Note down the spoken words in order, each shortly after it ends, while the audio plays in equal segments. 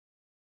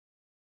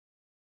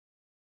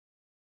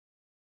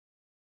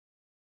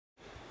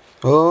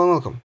Hello and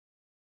welcome.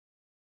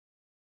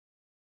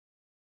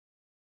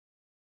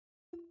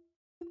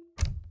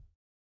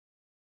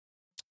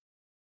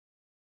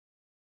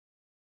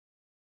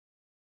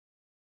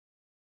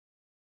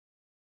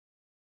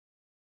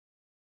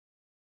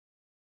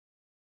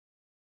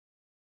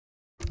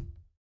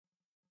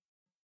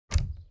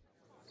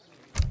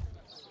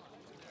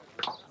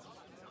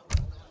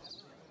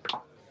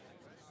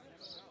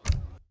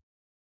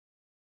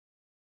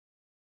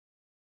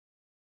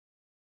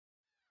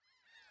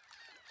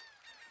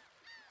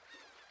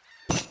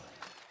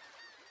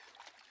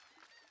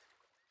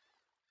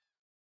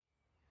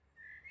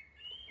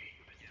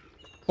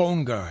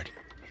 Bone Guard.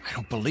 I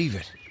don't believe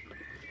it.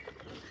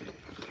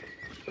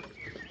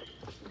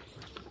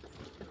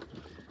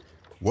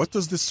 What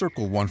does this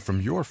circle want from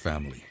your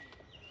family?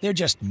 They're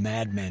just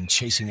madmen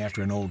chasing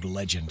after an old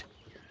legend.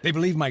 They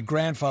believe my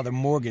grandfather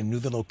Morgan knew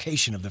the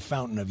location of the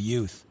Fountain of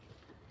Youth.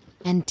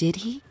 And did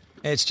he?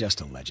 It's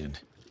just a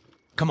legend.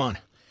 Come on.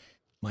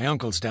 My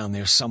uncle's down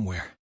there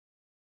somewhere.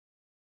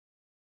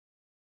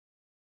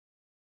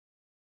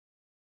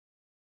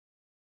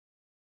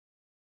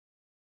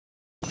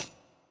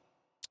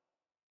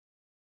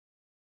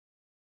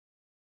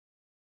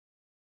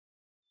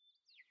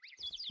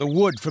 The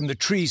wood from the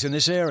trees in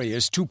this area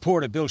is too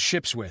poor to build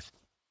ships with.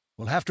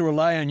 We'll have to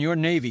rely on your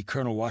navy,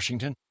 Colonel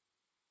Washington.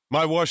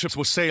 My warships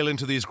will sail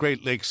into these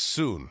Great Lakes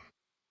soon.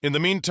 In the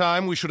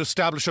meantime, we should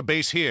establish a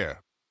base here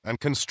and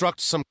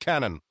construct some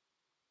cannon.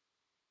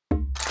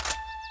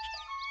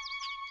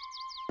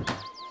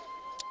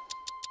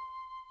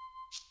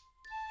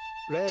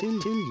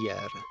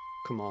 Tiljer,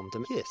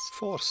 Commander. Yes,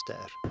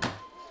 Forster.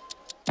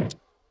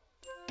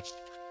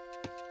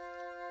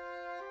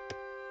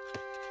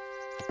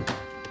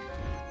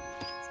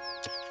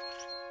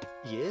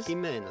 Yes, I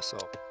menar så.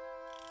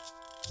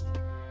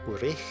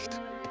 Och recht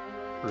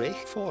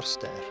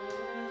Forster.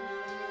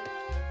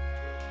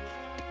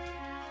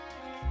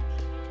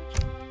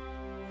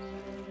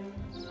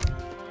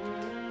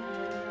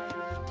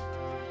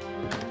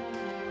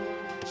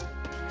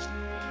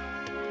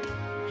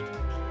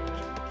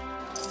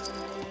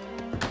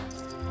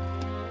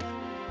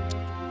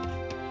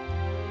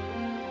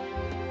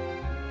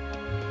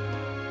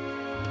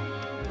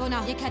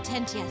 Bona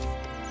Jekatentias.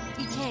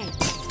 Ike.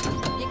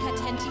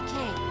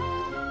 Jekatentike.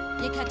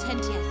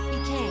 Jekatentias.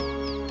 Ike.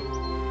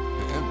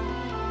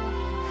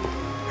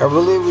 I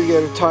believe we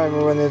get a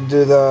timer when they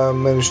do the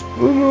maybe.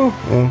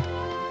 Yeah.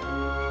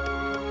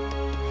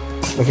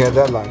 Okay, a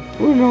deadline.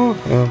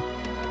 Yeah.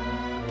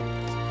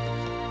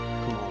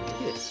 Commander.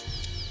 Yes.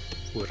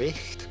 Och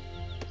recht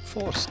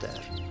Forster.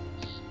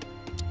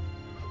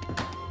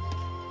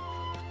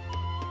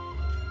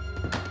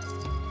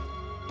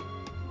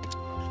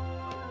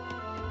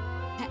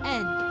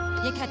 En.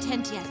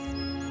 Jekatentias.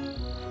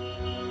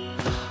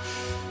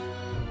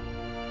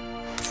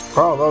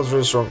 Wow, that was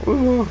really strong.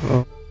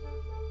 Yeah.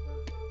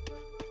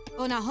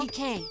 Bona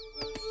Ike.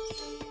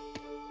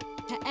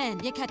 En.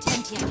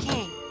 Jekatentia.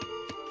 K.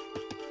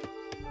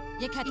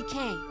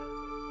 Jekatike.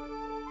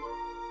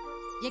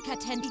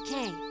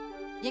 Jekatentike.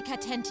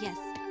 Jekatentias.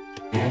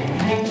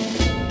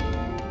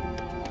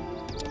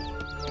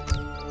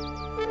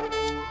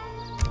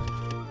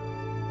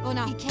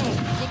 Bona Ike.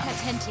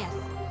 Jekatentias.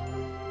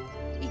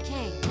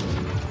 Ike.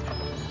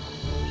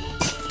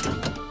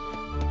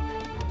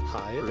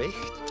 High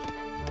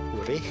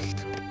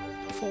recht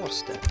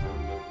Forster.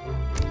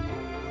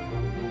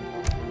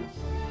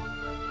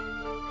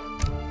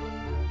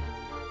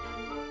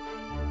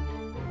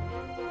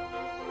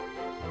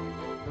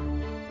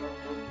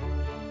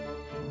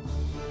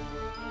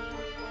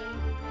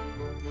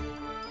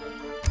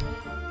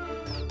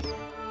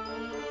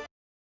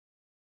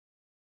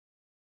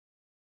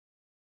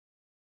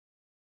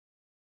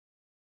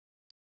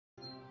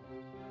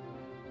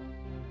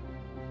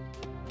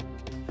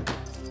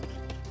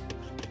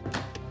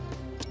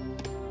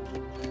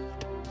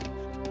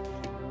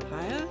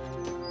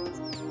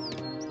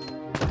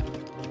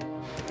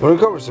 We're in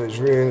cover stage.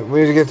 We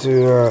need to get to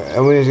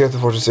and we need to get the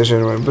fortress station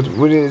anyway. But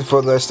we need it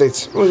for the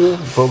estates.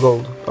 For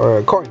gold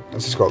or coin,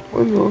 as it's called.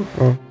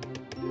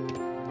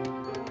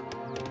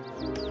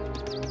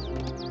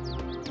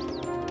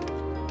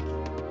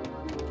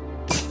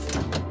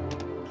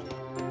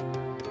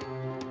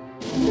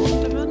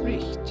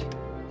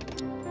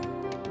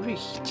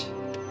 Richt.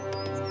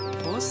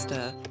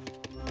 Forster.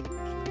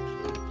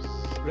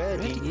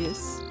 Ready.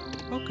 Yes.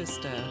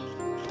 Orchester.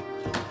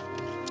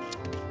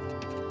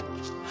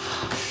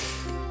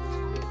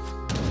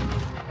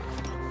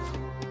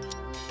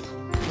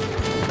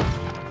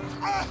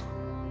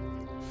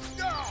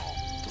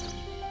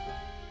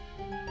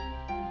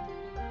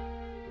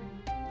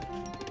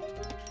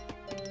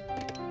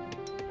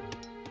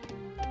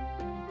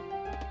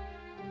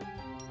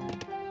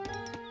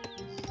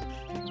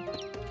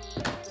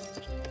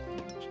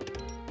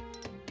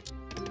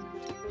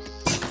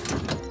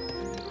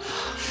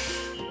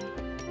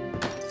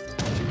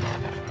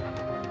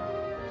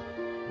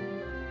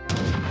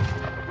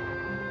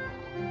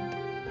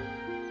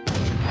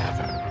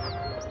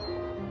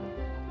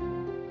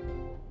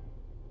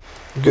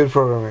 Good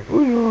programming.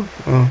 Ooh,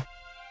 no.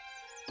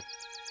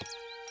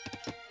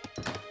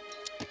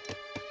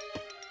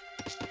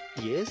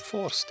 Yes,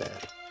 Forster.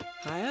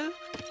 Heil.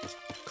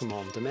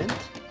 Commandment.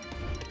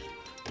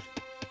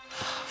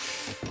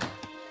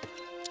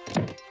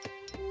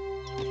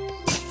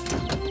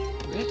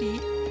 Ready.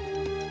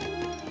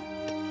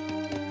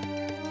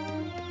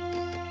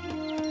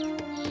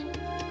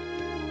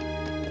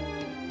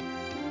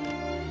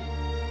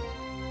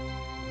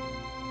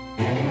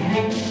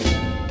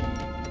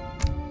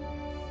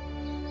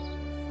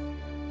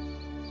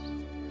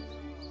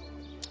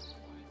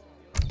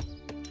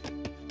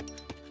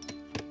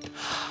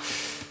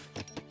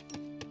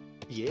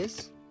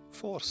 Yes,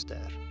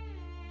 Forster.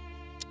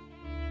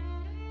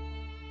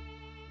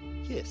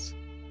 Yes.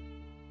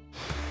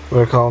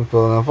 We kan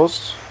på den här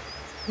post.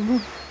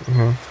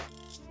 Mhm.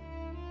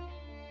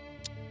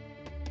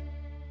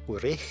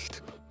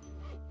 Recht.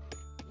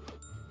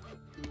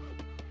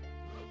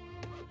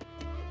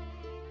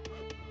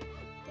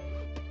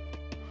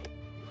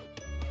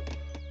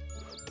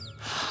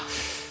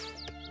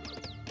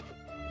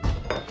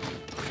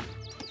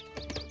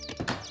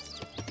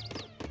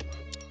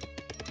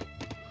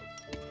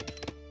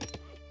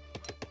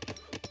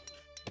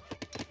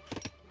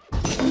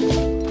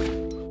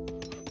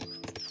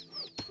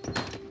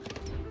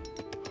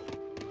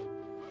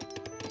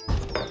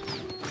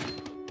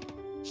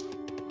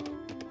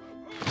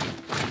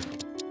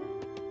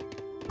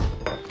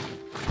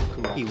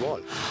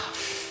 Igual.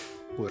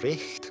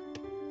 Recht.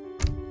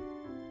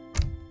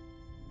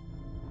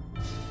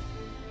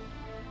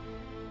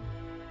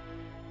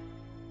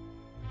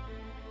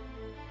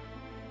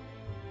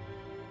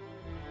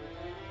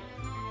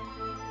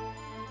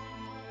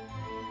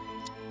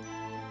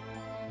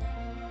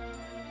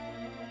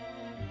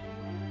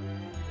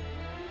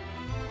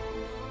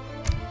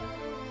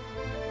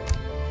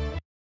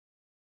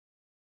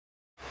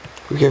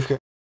 Okay.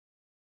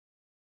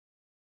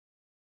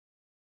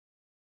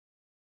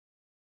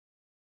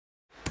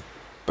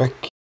 Back.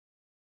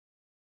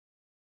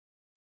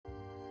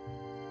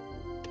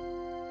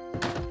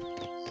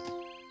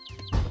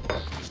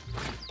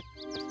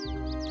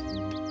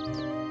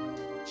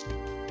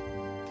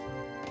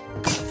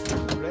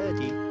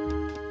 Ready.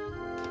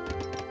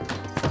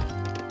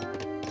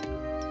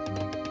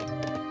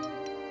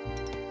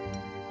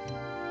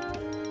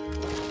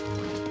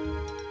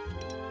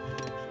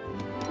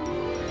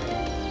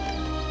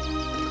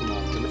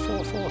 Commandment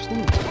for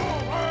Forster.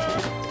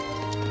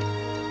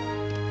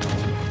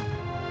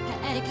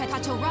 Erika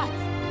Katorat.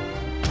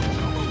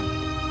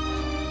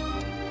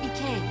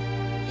 Ike.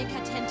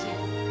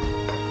 Yekatentias.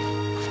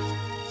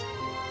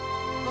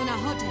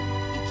 Bonahoten.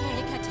 Ike.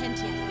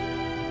 Yekatentias.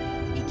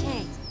 Ike.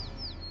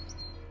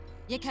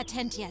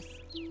 Yekatentias.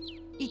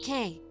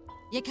 Ike.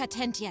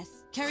 Yekatentias.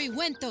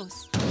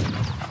 Keriwentos.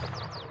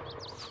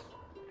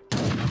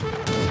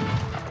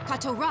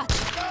 Katorat.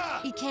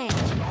 Ike.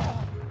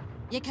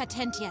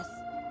 Yekatentias.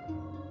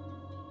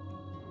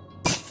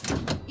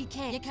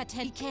 Ike.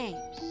 Yekaten. Ike.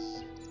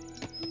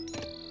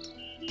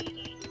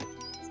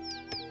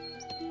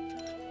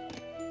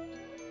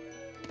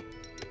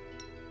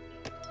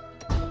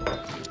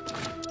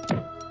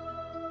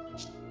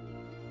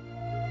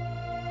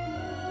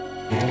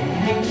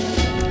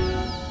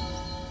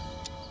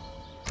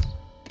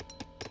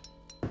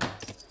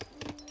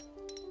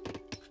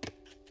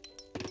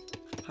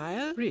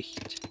 Heil.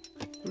 Richt.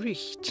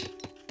 Richt.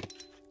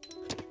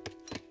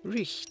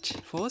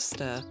 Richt.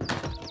 Forster.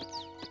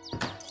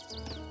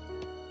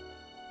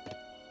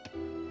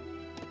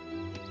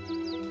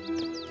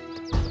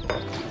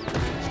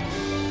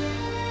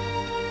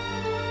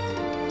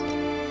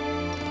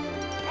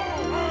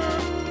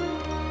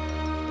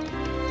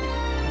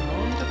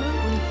 Commandement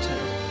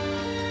unter.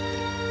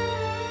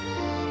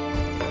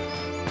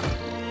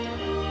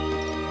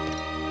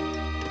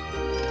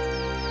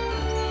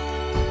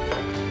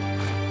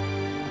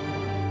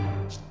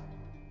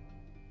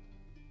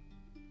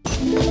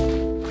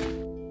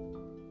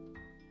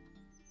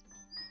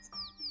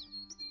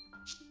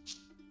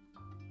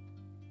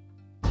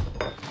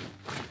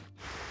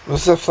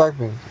 What's that flag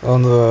mean?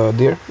 On the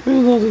deer?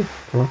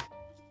 Yeah.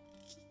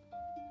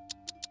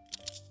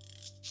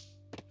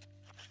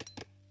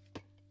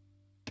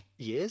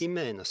 Yes, ich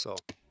meine so.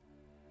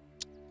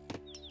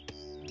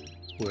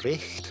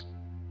 Recht.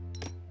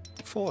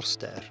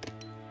 Forster.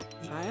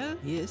 Heil.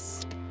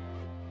 Yes.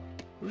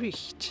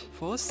 Richt.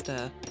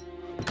 Forster.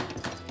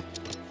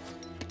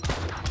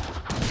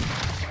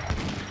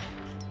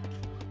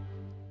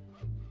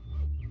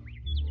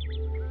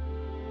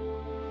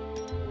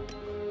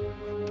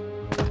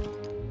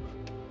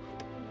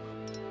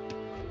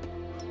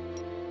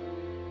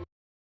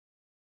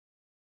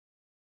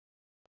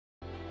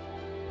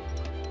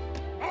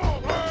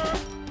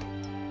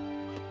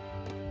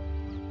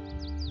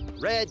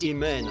 Ready, ich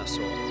meine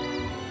so.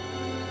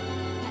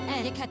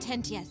 Erika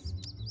Tentias.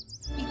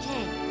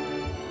 Ike.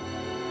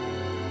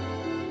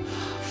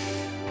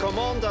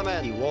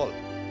 Commandament. Igual.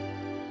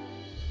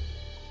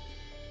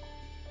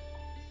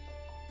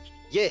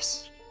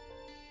 Yes.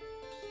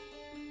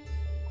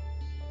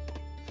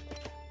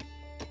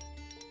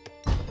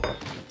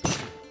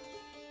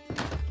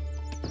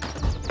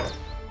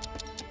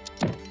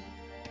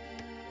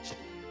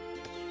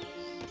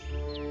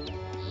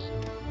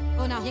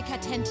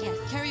 Yekatentias.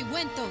 Carry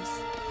Wentos.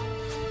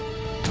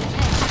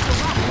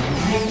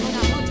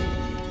 Onahoten.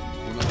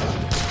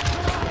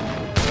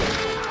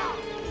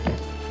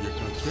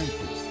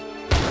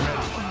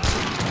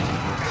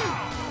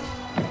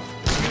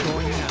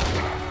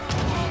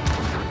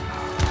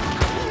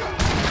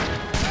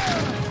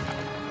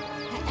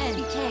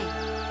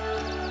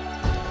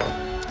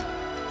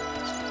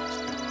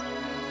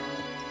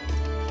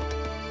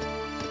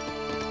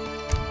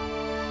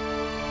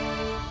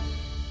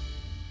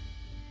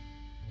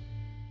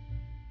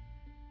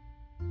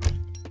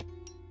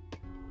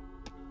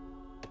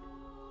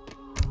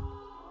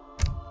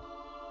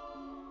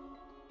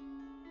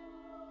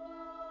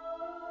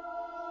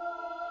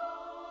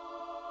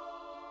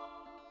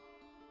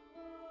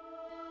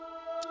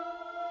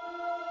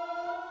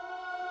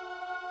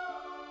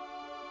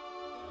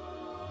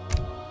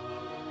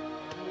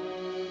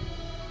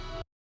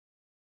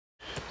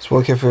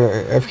 Small K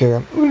för FK.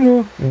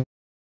 Uno.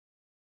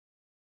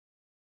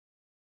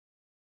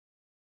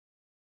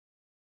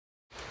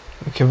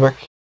 Okay, back.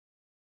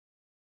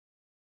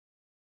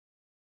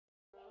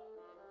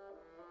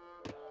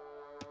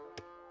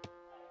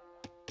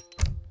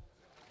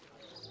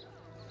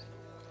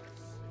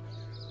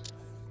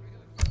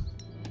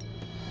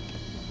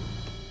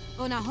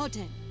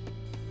 Onahoten.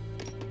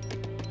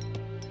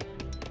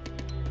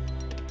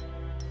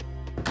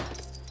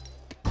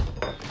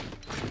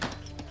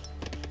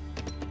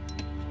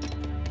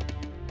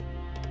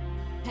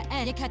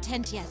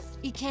 Yekatentias.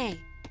 Ike.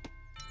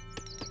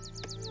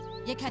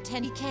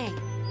 Yekaten Ike.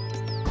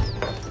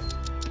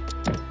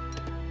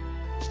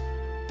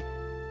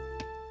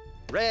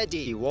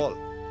 Ready i wall.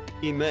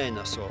 I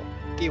mena så.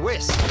 I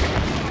west.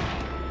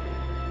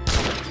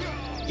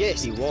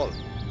 Yes, i wall.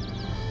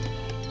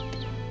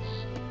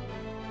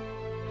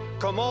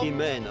 Come on. I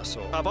mena så.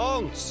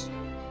 Avance.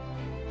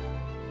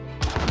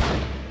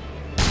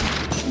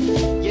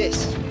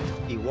 Yes,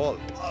 i wall.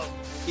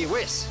 I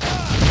west.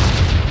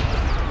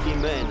 I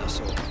mena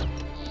så.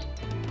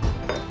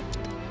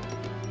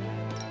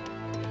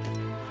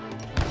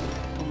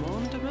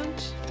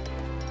 Commandment.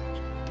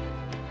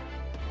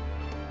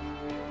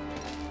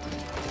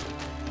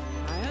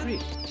 Fire.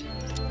 Richt.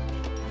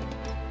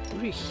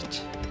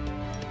 Richt.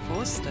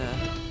 Forster.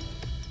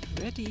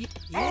 Ready.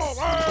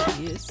 Yes.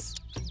 Yes.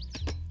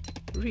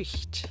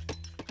 Richt.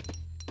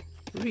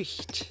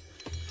 Richt.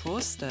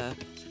 Forster.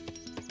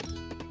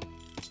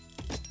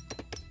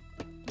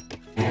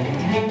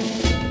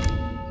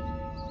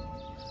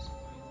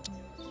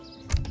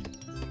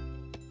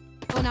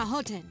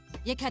 Onahoten.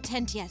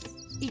 Yekatentias.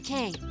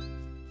 Ike.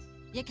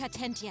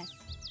 Yekatentias.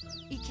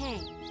 Ike.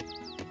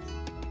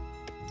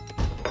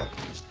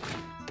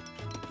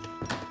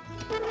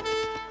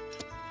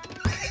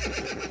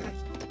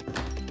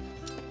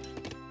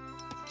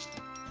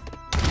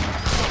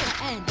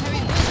 And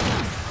Harry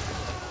Williams.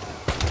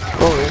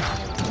 Oh, yeah.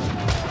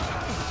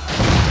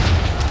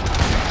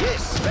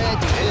 Yes,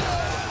 ready. Yes.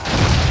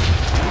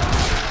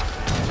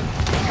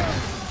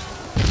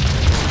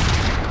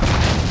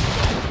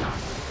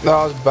 That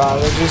was bad.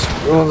 I just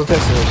wanted to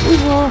test it.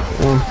 Yeah.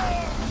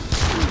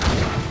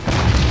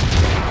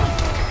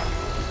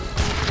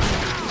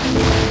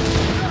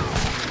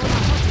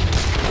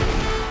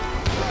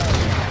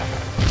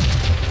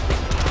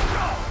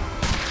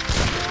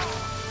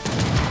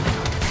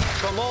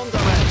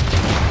 Commandament.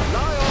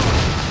 Lion.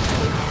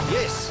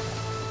 Yes.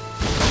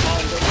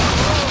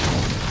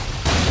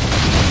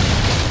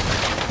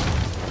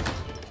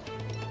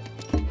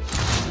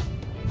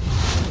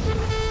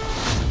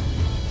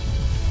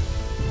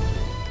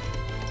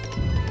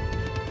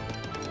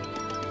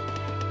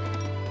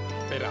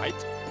 Bereit?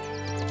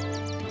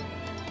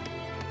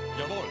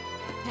 Jawohl.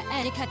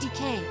 Erika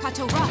Ike.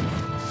 Katorat.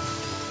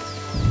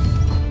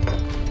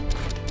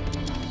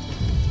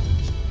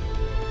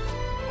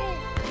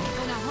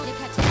 Onahoten.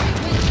 Yekateri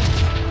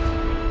Williams.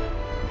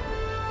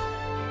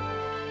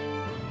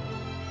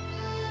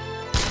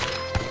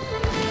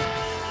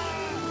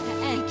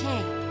 Ike.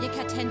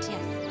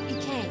 Yekatentias.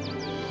 Ike.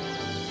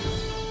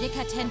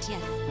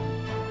 Yekatentias.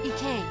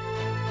 Ike.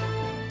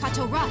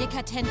 Katorat.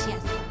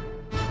 Yekatentias.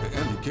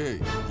 Elike,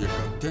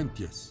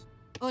 Yekatentias.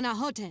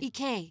 Onahoten.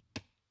 Ike.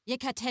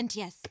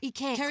 Yekatentias.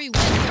 Ike. Carry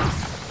Windows.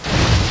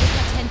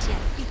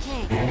 Yekatentias. Ike.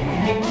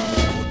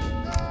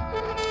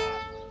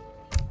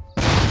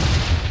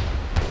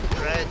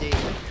 Ready.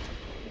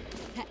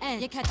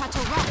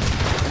 Yekatatorat.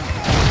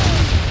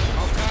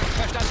 Auftrag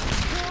verstanden.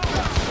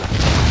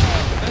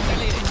 Wird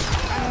erledigt.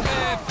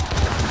 Angriff!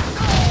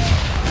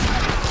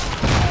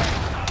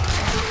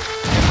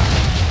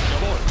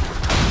 Jawohl.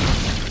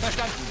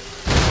 Verstanden.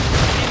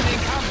 In den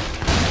Kampf.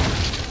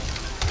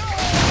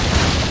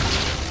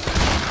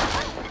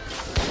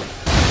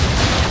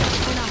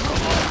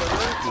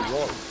 I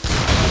wall.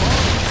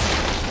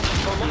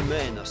 I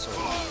mena så.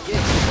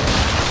 Yes.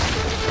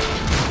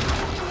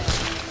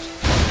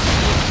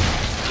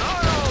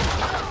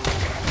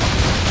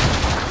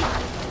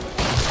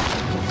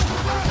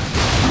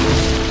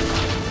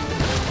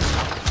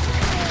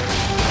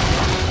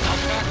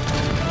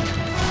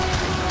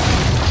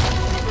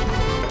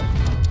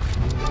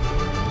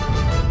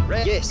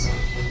 Yes. Die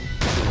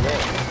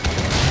Wall.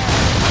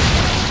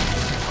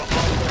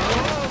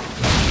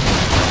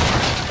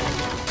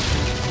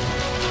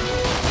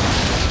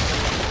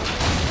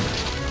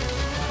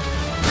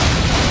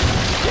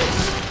 Yes.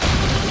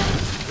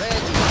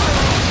 Ready.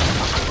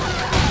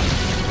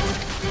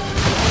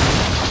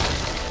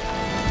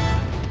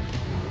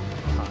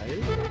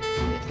 Heil.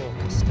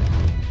 Reformester.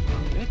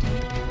 Ready.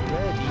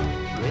 Ready.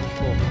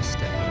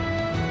 Reformester.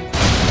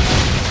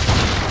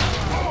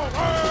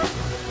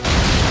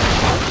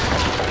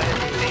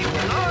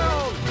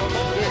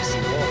 Yes,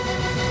 Lord.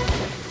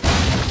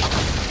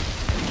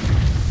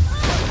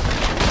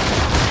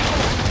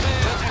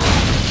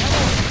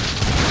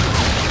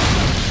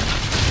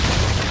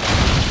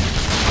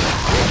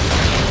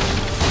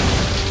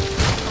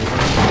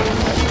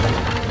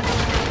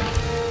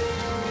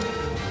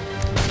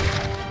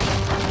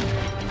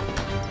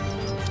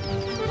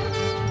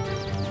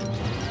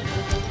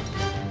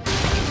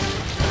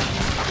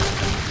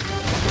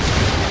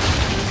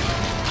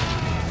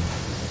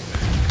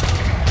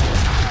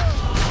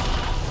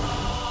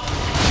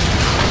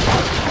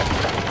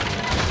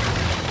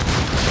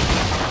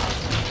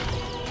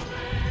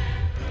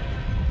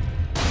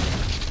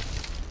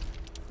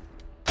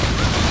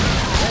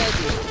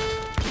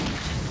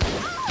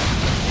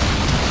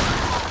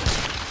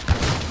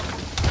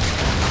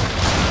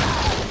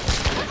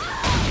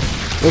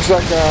 Looks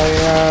like I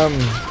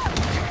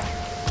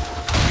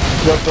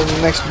got the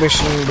next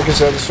mission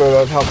because I destroyed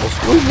that helpless.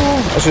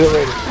 I should have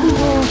waited.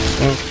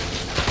 Yeah.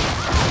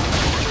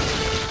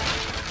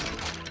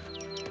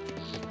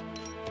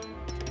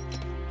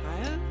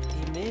 Heil.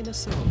 Imene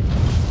so.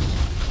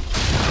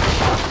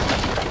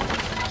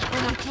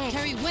 Okay,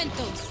 carry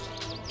Wentos.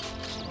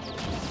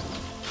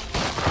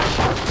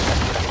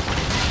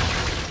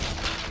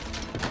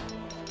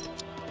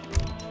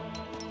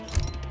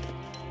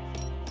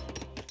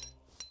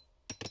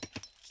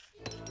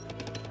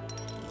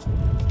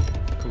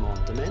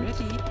 Commandment.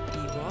 Ready.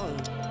 Die Wall.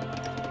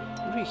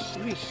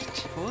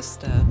 Richt.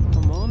 Forster.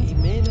 Command.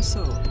 Imene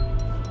so.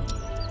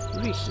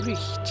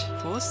 Richt.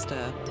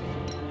 Forster.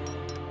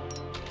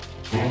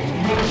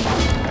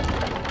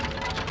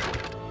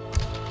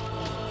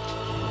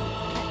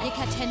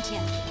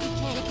 Yekatentias.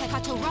 Ike.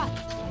 Yekatorat.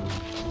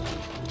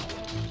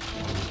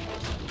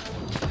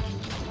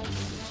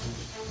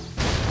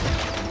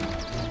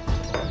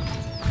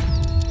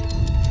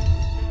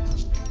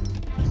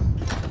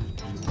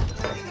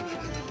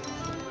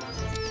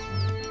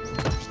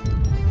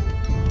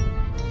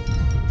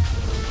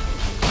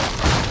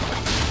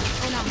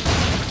 Onam.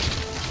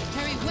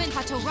 Carry Wen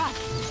Patorat.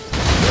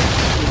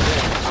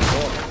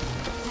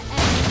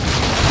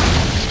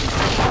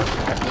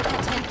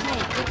 Yekatenke.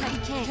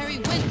 Carry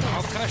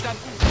Wentos.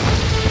 Verstanden.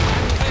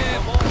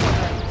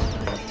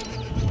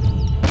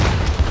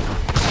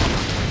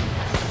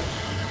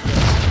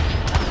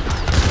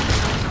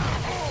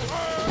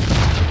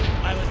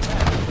 I'll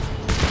attack.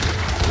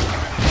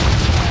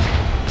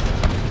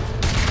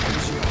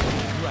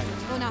 Right.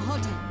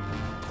 Onahoten.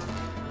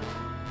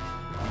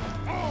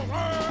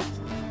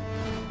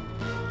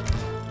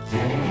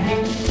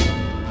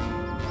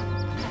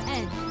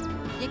 En.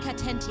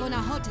 Yekatentia.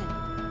 Onahoten.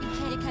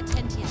 Ike.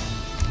 Yekatentia.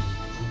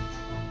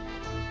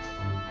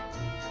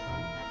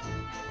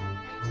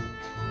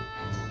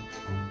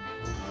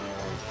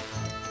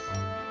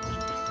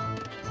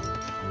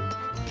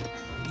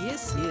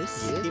 Yes.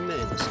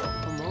 Immenso.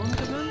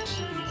 Commandment.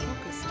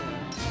 Focusster.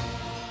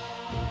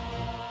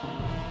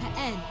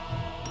 En.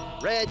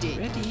 Ready.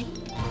 Ready.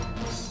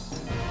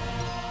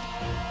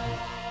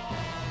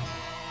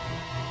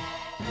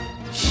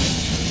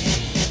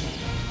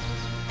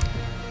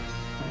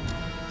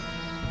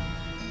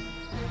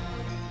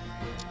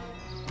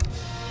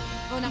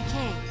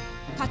 Onake.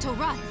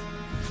 Patorat.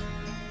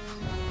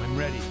 I'm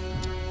ready.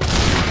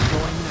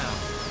 Going now.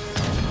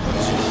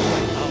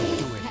 I'll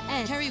do it.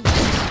 En. Carry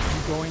Wentos.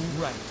 I'm going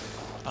right.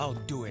 I'll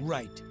do it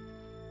right.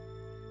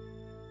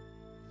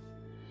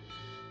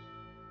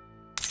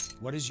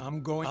 What is...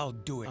 I'm going... I'll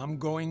do it. I'm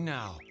going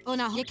now.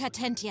 Ona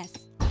Yekatentias.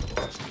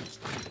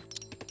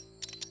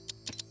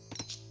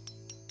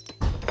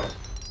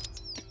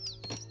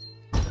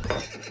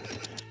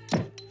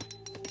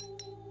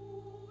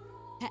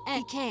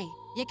 Ike.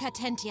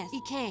 Yekatentias.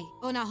 Ike.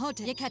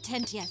 Onahoten.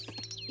 Yekatentias.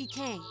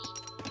 Ike.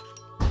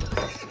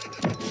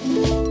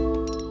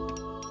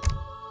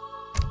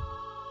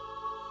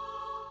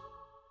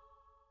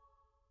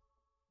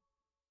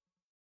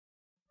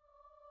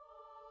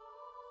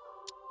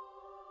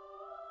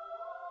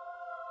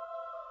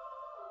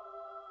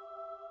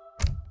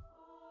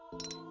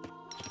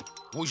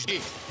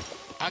 وجدي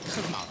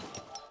خدمة.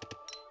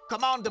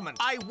 Commandment.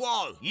 I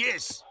wall.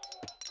 Yes.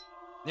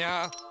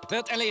 Ja,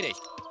 wird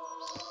erledigt.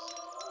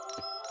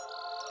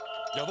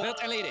 Jawohl. Wird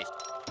erledigt.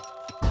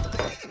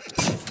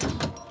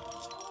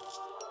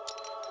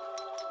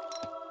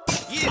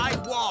 Yes. I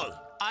wall.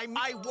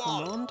 I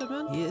wall.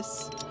 Commandment.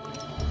 Yes.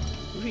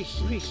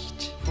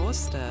 Richt.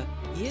 Forster.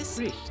 Yes.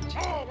 Richt.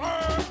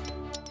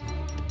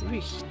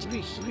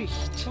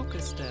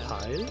 Focusster.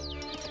 Heil.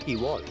 Die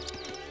Wall.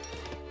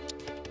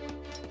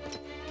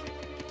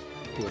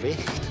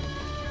 Bericht.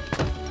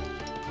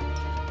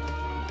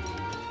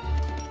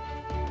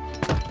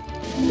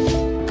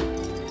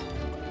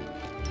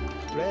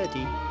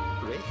 Ready.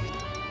 Bericht.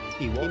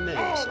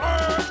 E-mails.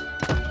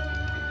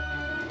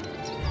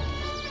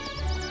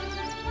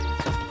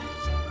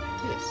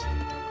 Yes.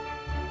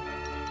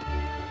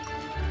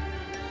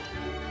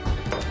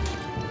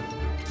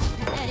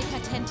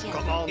 Dekatentias.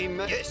 Come on.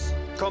 Yes.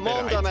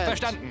 Commandament.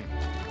 Verstanden.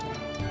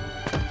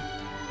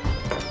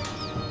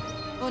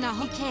 Ona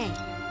Ike.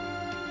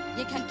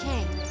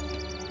 Ike.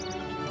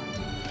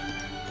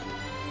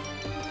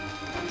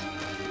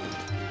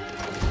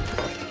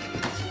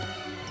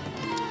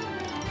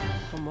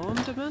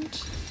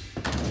 Commandment.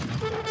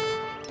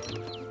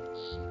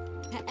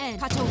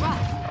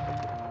 Katorat.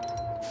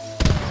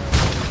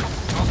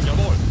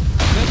 Jawohl.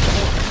 Wird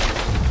jawohl.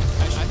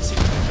 Ein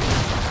Anziehen.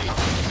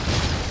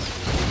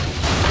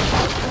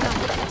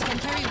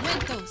 Terry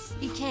Wintos.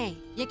 Ike.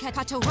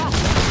 Katorat.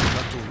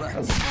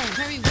 Katorat.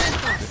 Terry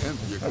Wintos.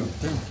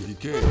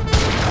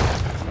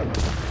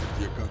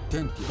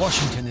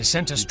 Washington has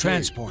sent us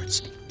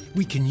transports.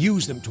 We can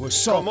use them to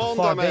assault the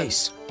far Commandment.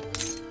 base.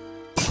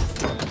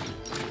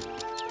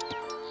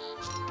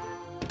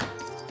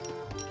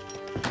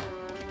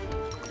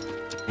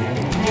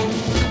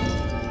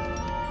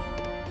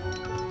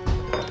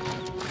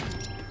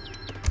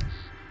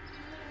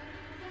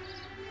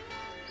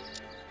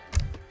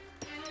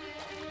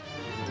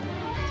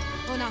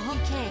 Ona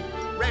Ike.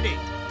 Ready.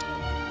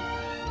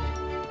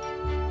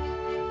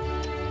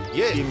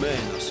 Yes.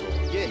 E-mails.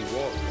 Yes.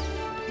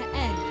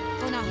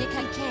 Ona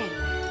Ike.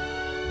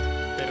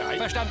 Bereit.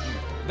 Verstanden.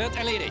 Wird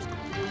erledigt.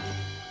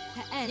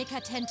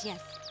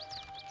 Dekatentias.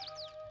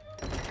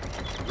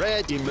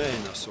 Ready.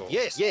 E-mails.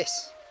 Yes.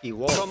 Yes.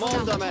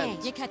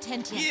 Commandament.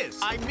 Dekatentias. Yes.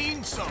 I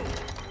mean so.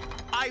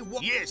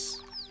 Yes.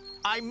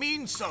 I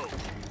mean so.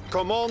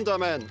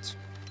 Commandament.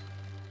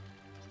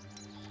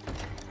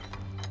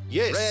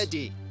 Yes.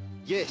 Ready.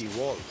 Yes.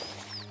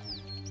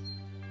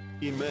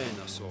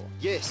 E-mails.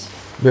 Yes.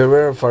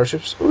 Beware of fire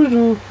ships.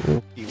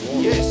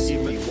 Yes.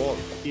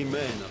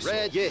 E-mails.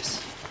 Red. Yes.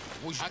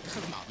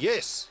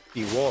 Yes.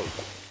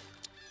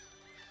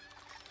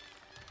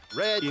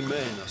 Red.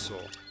 E-mails.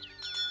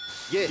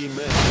 Yes.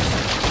 E-mails.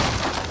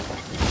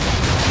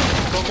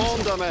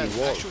 Commandament.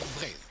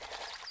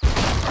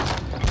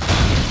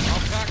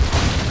 Auftrag.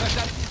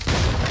 Verstanden.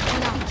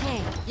 Ona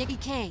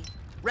Ike.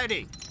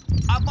 Ready.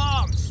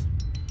 Advance.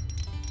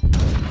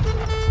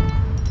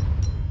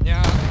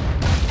 Ja.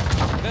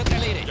 Wird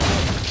erledigt.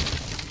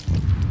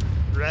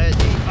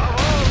 Ready.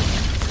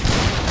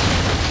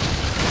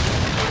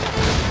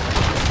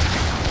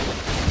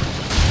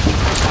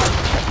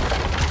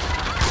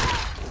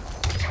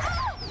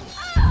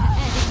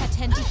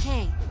 Dekatent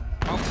Ike.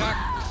 Auftrag.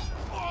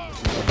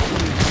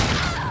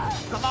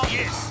 Come on.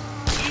 Yes.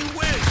 He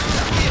will.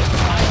 Yes.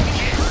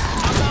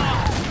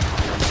 Advance.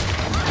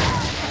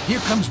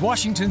 Here comes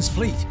Washington's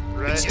fleet.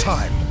 It's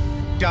time.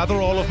 Gather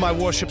all of my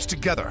warships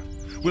together.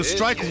 We'll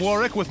strike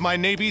Warwick with my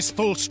navy's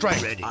full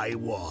strength. Ready. I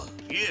will.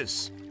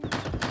 Yes.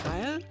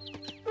 Heil.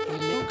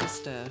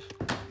 Augusta.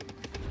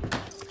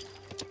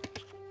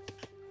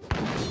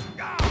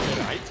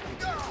 Bereit.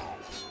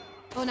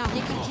 Ona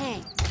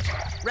Ike.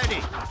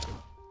 Ready.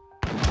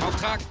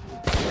 Auftrag.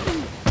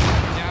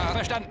 Ja,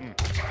 verstanden.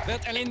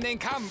 Wird erledigen den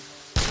Kampf.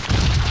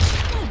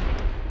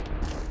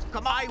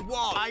 Come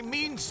on. I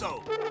mean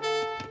so.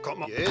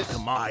 Come on. Yes.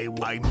 Come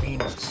on. I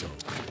mean so.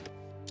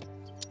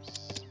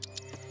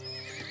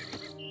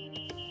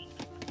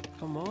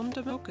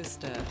 Commandement.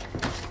 Augusta.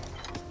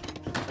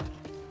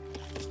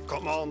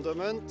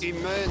 Commandament.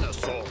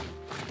 E-mails.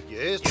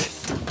 Yes.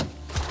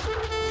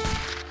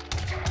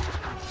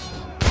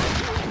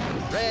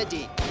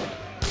 Ready.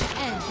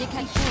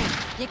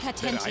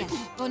 Dekatentias.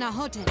 Ona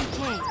Hotel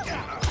Ike.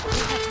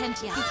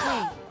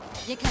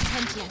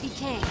 Dekatentias.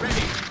 Ike.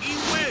 Ready. He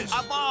will.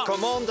 Advance.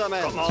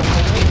 Commandament.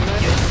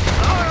 Yes.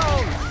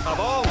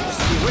 Avance.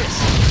 Yes.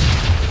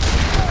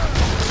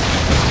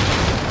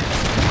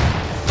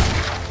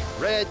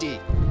 Ready.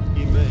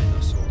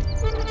 E-mails.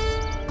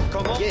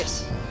 Come on.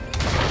 Yes.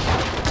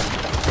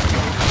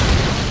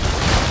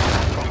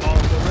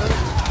 Commandament.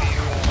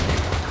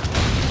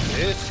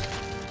 Yes.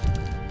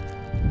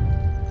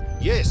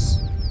 Yes.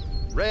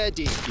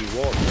 Ready.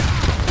 E-war.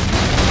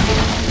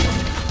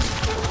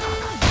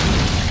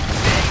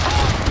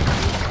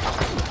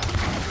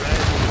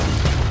 Ready.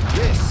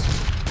 Yes.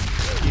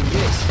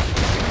 Yes.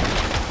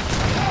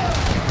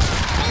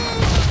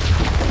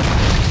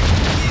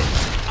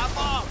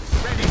 Advance.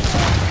 Ready.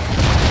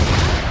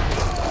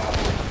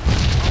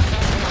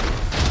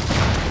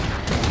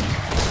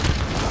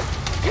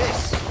 Yes.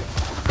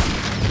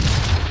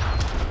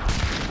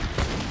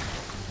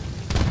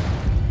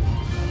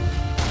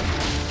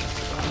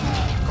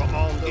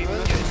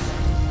 Commandament. Yes.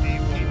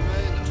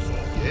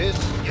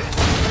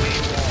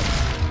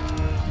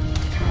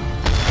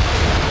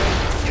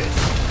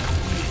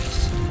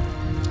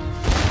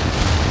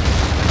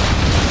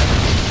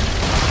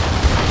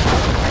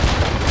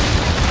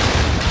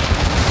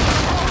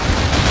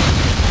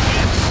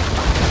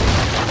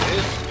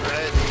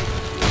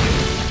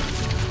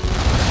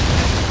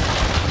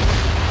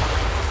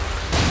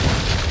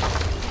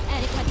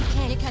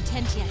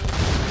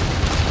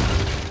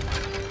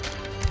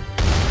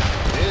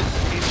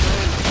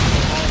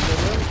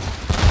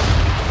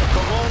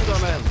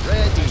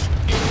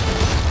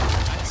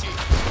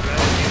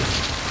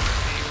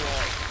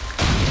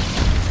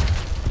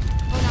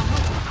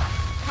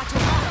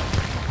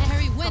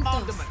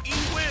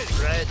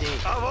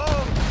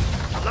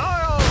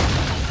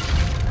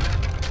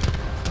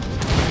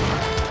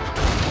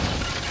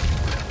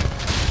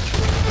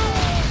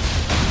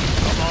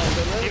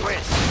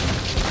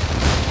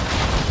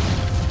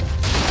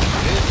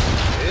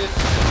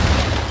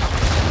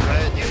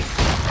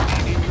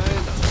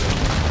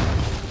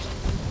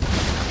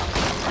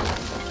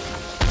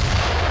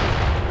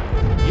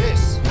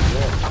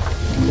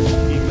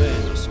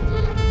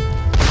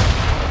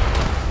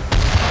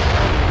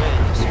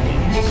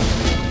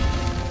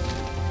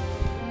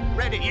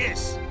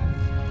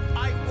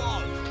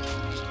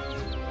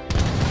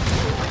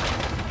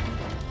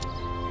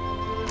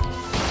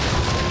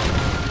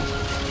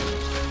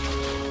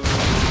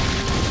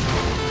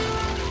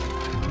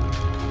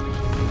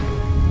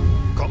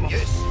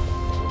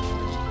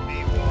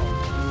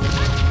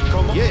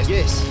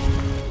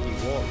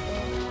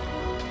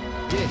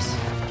 Yes.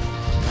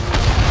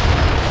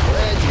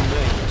 Ready,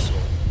 Magnus.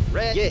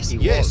 Ready. Yes,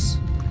 Yes.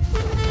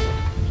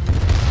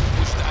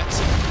 مستعد.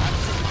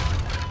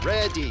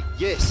 Ready.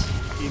 Yes.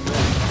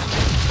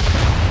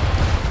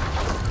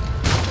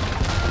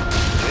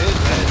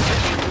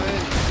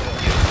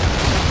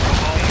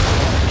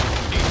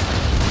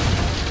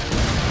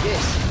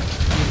 Yes.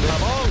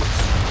 Vamos.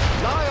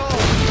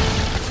 Lion.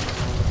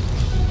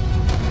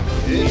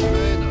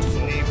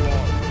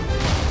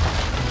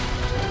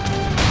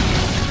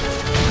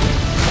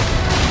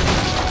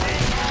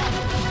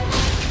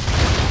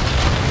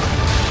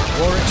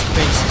 Warwick's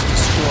base is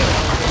destroyed.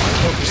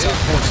 Focus our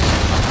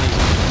forces on the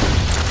navy.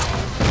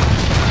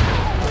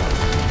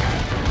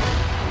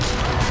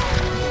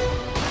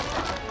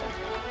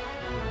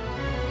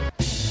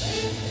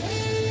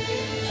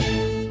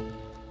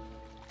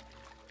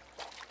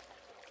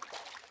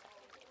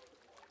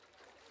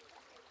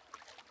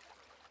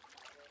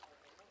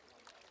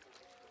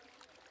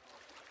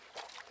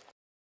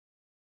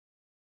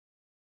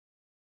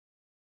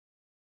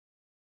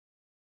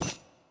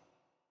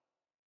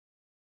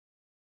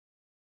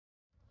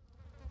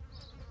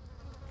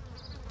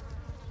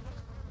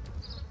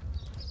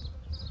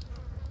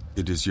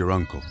 It is your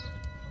uncle.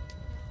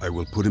 I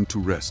will put him to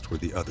rest where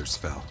the others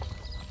fell.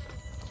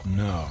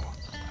 No.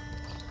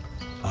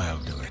 I'll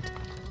do it.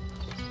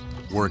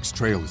 Warwick's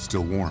trail is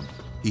still warm.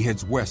 He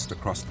heads west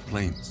across the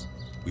plains.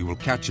 We will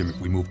catch him if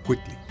we move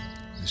quickly.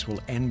 This will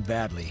end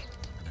badly,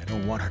 and I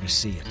don't want her to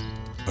see it.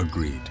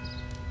 Agreed.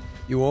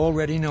 You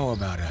already know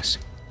about us,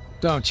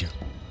 don't you?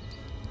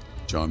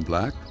 John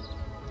Black?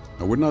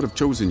 I would not have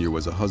chosen you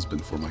as a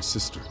husband for my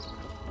sister.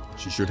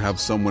 She should have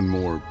someone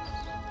more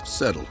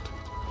settled.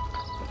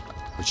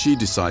 But she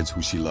decides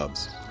who she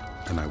loves,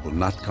 and I will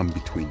not come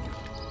between you.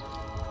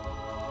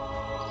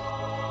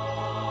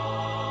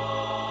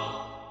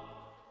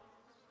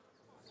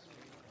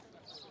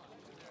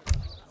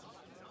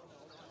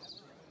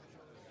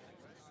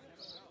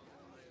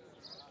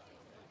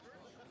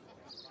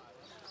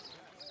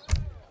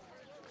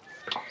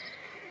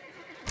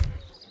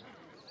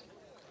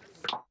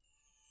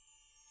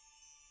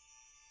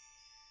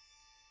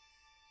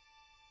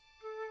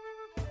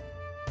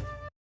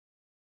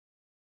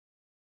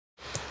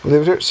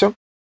 Leave it here, so.